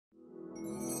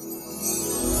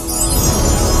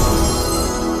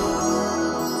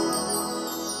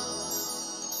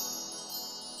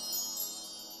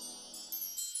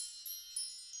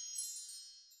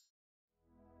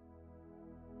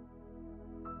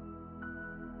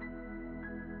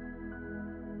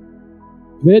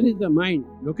Where is the mind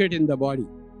located in the body?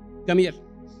 Come here.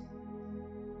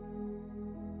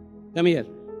 Come here.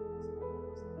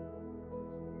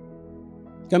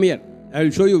 Come here. I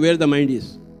will show you where the mind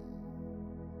is.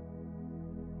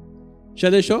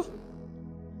 Shall I show?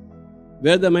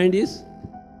 Where the mind is?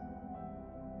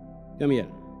 Come here.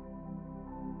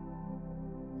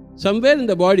 Somewhere in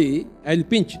the body, I will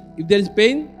pinch. If there is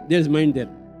pain, there is mind there.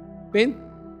 Pain?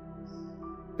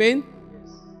 Pain?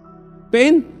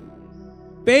 Pain?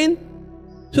 Pain?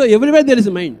 So everywhere there is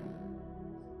a mind.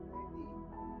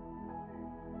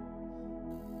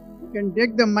 You can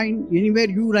take the mind anywhere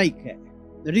you like.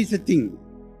 That is the thing.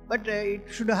 But it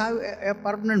should have a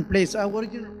permanent place, a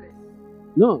original place.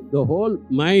 No, the whole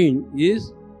mind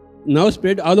is now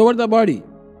spread all over the body.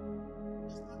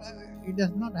 It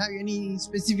does not have any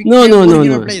specific No.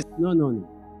 place. No.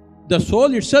 The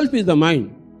soul itself is the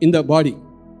mind in the body.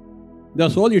 The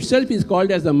soul itself is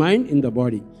called as the mind in the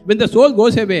body. When the soul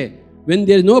goes away, when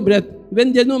there is no breath,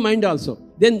 when there is no mind also,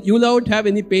 then you will not have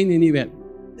any pain anywhere.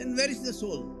 Then where is the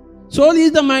soul? Soul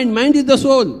is the mind is the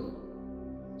soul.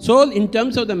 Soul in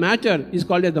terms of the matter is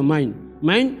called as the mind.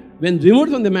 Mind, when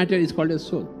removed from the matter, is called as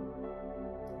soul.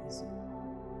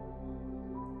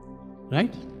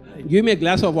 Right? Give me a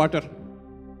glass of water.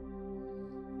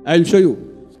 I will show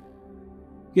you.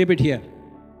 Keep it here.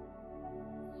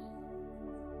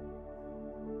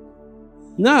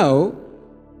 Now,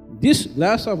 this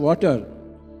glass of water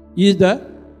is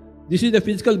this is the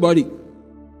physical body.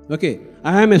 Okay,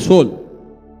 I am a soul.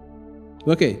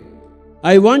 Okay,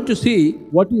 I want to see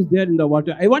what is there in the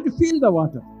water. I want to feel the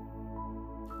water.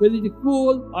 Whether it is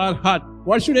cool or hot.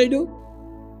 What should I do?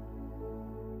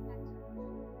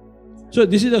 So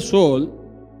this is the soul.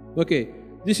 Okay,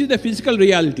 this is the physical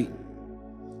reality.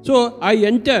 So I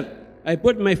enter, I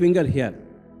put my finger here.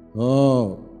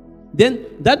 Oh. Then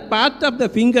that part of the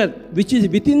finger which is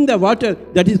within the water,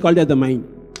 that is called as the mind.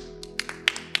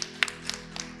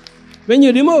 When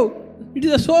you remove, it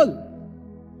is the soul.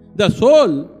 The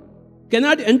soul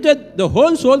cannot enter, the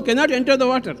whole soul cannot enter the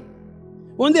water.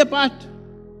 Only a part.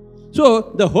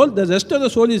 So the rest of the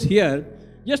soul is here.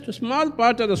 Just a small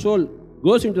part of the soul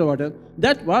goes into the water.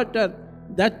 That water,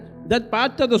 that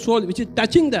part of the soul which is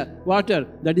touching the water,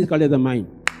 that is called as the mind.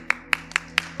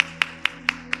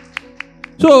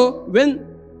 So, when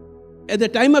at the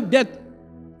time of death,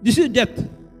 this is death,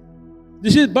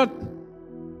 this is birth.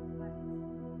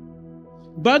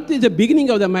 Birth is the beginning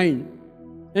of the mind,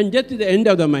 and death is the end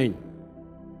of the mind.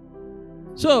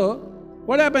 So,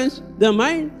 what happens? The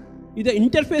mind is the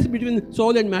interface between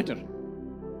soul and matter.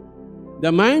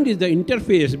 The mind is the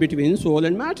interface between soul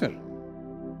and matter.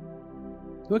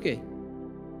 Okay.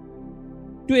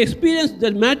 To experience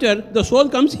the matter, the soul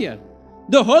comes here.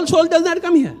 The whole soul does not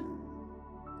come here.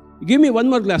 Give me one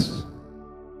more glass.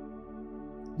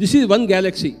 This is one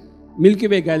galaxy, Milky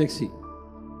Way galaxy.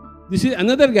 This is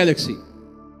another galaxy,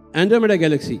 Andromeda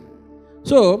galaxy.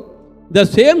 So, the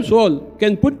same soul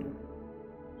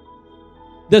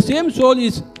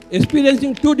is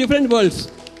experiencing two different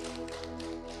worlds.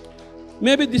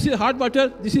 Maybe this is hot water,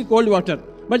 this is cold water.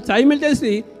 But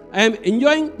simultaneously, I am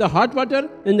enjoying the hot water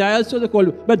and I also the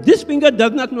cold. But this finger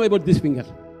does not know about this finger.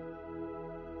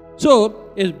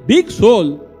 So, a big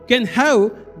soul can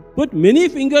put many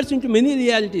fingers into many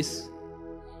realities.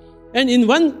 And in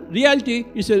one reality,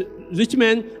 it's a rich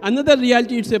man, another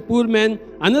reality, it's a poor man,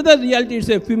 another reality, it's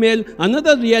a female,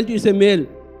 another reality, it's a male.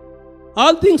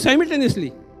 All things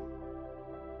simultaneously.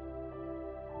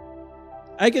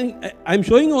 I'm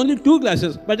showing only 2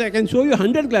 glasses, but I can show you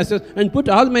 100 glasses and put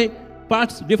all my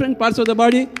parts, different parts of the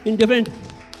body in different.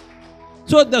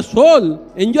 So the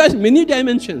soul enjoys many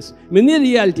dimensions, many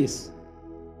realities.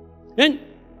 And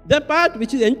the part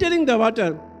which is entering the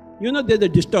water, there's a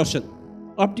distortion,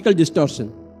 optical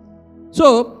distortion.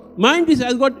 So mind is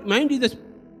a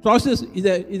process, is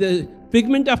a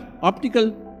figment of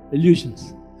optical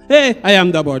illusions. Hey, I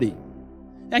am the body.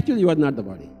 Actually, you are not the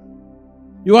body.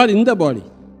 You are in the body.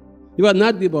 You are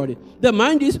not the body. The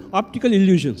mind is optical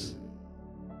illusions.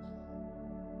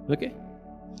 Okay?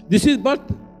 This is birth.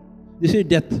 This is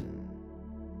death.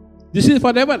 This is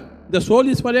forever. The soul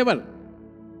is forever.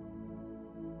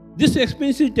 This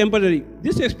experience is temporary.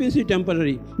 This experience is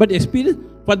temporary. But experience,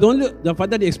 for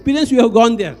that experience, you have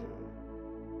gone there.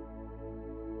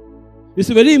 It's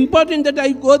very important that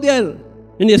I go there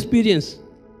and experience.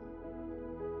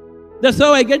 That's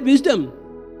how I get wisdom.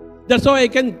 That's how I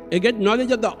get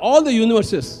knowledge of all the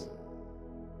universes.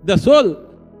 The soul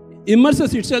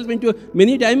immerses itself into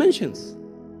many dimensions.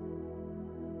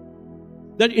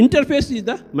 That interface is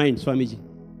the mind, Swamiji.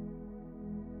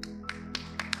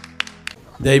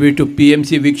 ದಯವಿಟ್ಟು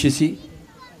PMC ವೀಕ್ಷಿಸಿ.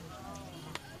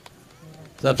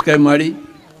 Subscribe ಮಾಡಿ,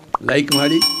 like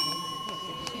ಮಾಡಿ,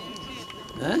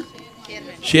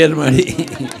 share ಮಾಡಿ.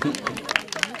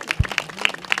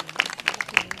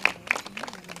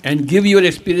 And give your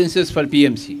experiences for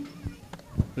PMC.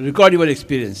 Record your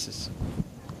experiences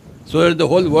so that the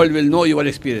whole world will know your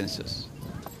experiences.